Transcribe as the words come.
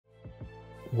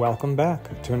Welcome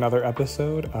back to another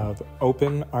episode of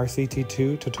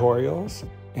OpenRCT2 tutorials.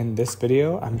 In this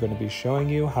video, I'm going to be showing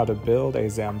you how to build a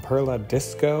Zamperla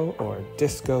disco or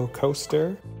disco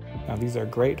coaster. Now these are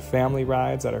great family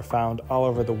rides that are found all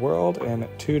over the world in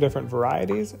two different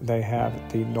varieties. They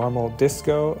have the normal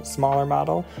disco smaller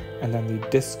model and then the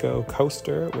disco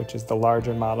coaster, which is the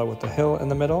larger model with the hill in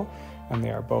the middle. And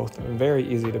they are both very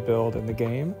easy to build in the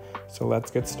game. So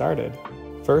let's get started.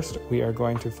 First, we are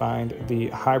going to find the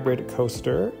hybrid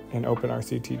coaster in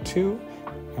OpenRCT2,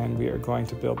 and we are going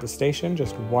to build the station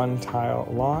just one tile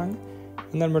long,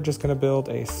 and then we're just going to build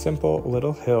a simple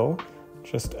little hill,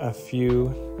 just a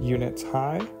few units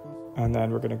high, and then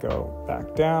we're going to go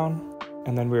back down,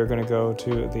 and then we're going to go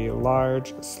to the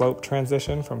large slope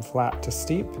transition from flat to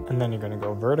steep, and then you're going to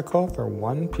go vertical for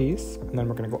one piece, and then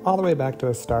we're going to go all the way back to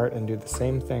the start and do the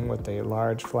same thing with a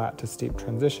large flat to steep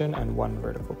transition and one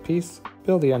vertical piece.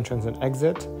 Build the entrance and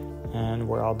exit, and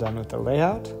we're all done with the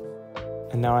layout.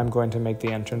 And now I'm going to make the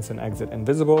entrance and exit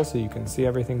invisible so you can see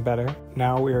everything better.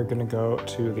 Now we are going to go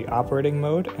to the operating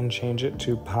mode and change it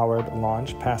to powered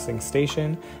launch passing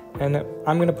station. And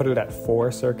I'm going to put it at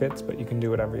 4 circuits, but you can do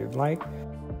whatever you'd like.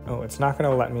 Oh, it's not going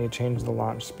to let me change the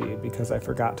launch speed because I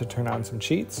forgot to turn on some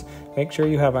cheats. Make sure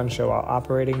you have on show all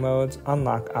operating modes,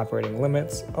 unlock operating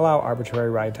limits, allow arbitrary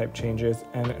ride type changes,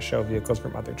 and show vehicles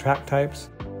from other track types.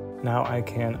 Now I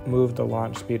can move the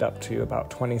launch speed up to about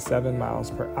 27 miles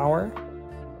per hour.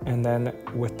 And then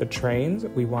with the trains,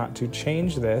 we want to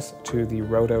change this to the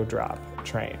roto drop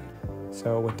train.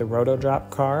 So with the roto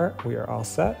drop car, we are all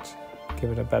set.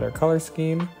 Give it a better color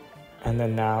scheme. And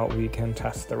then now we can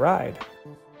test the ride.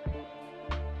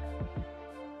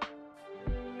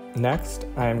 Next,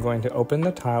 I am going to open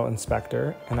the tile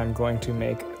inspector and I'm going to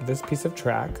make this piece of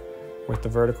track with the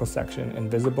vertical section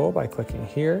invisible by clicking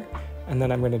here. And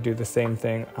then I'm going to do the same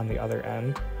thing on the other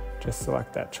end. Just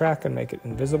select that track and make it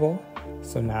invisible.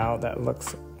 So now that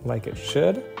looks like it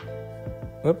should.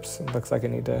 Oops, it looks like I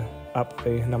need to up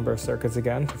the number of circuits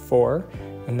again to 4.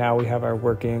 And now we have our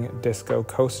working disco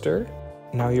coaster.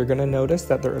 Now you're going to notice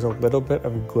that there is a little bit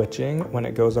of glitching when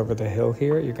it goes over the hill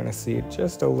here. You're going to see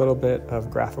just a little bit of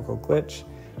graphical glitch.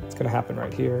 It's going to happen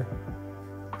right here.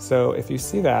 So if you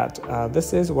see that,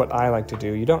 this is what I like to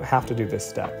do. You don't have to do this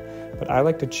step, but I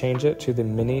like to change it to the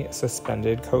mini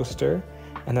suspended coaster.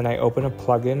 And then I open a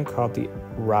plugin called the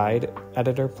Ride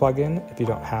Editor plugin. If you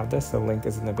don't have this, the link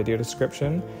is in the video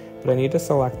description. But I need to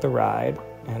select the ride,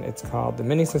 and it's called the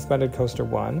Mini Suspended Coaster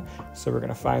 1. So we're going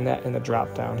to find that in the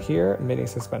drop down here, Mini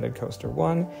Suspended Coaster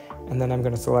 1. And then I'm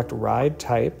going to select Ride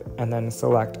Type, and then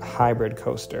select Hybrid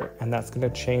Coaster. And that's going to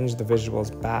change the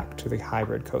visuals back to the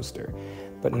hybrid coaster.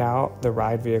 But now the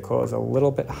ride vehicle is a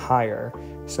little bit higher,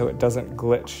 so it doesn't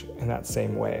glitch in that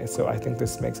same way. So I think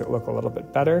this makes it look a little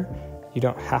bit better. You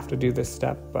don't have to do this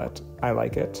step, but I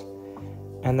like it.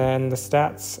 And then the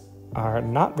stats are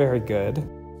not very good,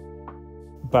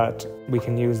 but we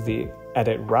can use the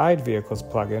Edit Ride Vehicles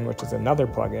plugin, which is another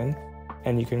plugin,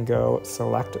 and you can go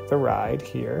select the ride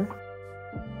here,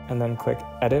 and then click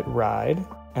Edit Ride,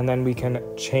 and then we can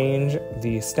change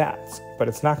the stats, but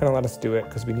it's not going to let us do it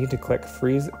because we need to click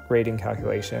Freeze Rating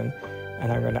Calculation, and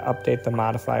I'm going to update the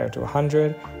modifier to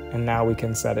 100, and now we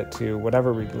can set it to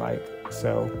whatever we'd like.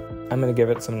 So I'm going to give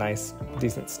it some nice,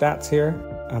 decent stats here,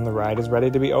 and the ride is ready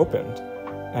to be opened.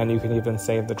 And you can even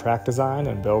save the track design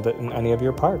and build it in any of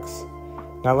your parks.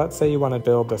 Now let's say you want to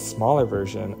build a smaller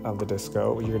version of the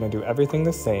disco. You're going to do everything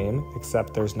the same,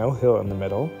 except there's no hill in the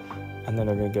middle. And then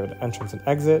you're going to give it an entrance and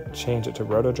exit, change it to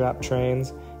roto drop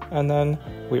trains, and then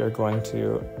we are going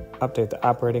to update the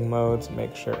operating modes,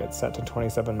 make sure it's set to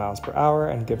 27 miles per hour,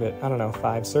 and give it,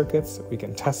 5 circuits. We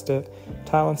can test it.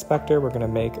 Tile inspector, we're going to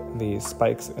make the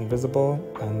spikes invisible,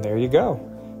 and there you go.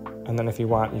 And then if you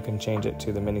want, you can change it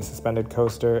to the mini suspended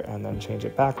coaster, and then change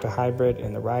it back to hybrid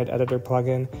in the Ride Editor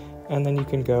plugin, and then you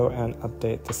can go and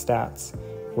update the stats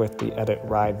with the Edit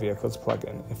Ride Vehicles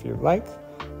plugin if you like,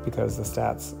 because the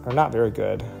stats are not very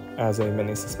good as a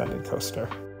mini suspended coaster.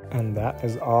 And that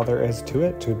is all there is to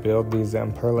it to build the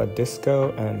Zamperla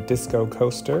Disco and Disco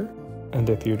Coaster. And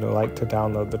if you'd like to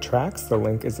download the tracks, the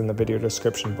link is in the video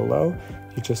description below.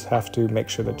 You just have to make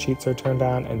sure the cheats are turned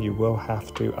on, and you will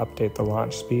have to update the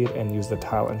launch speed and use the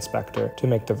tile inspector to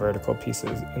make the vertical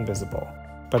pieces invisible.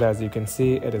 But as you can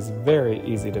see, it is very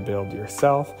easy to build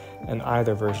yourself, and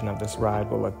either version of this ride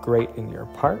will look great in your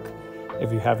park.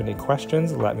 If you have any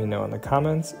questions, let me know in the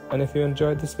comments, and if you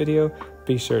enjoyed this video,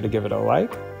 be sure to give it a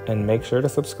like, and make sure to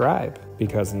subscribe,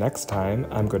 because next time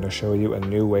I'm going to show you a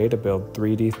new way to build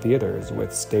 3D theaters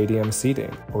with stadium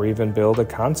seating, or even build a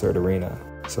concert arena.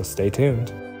 So stay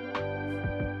tuned.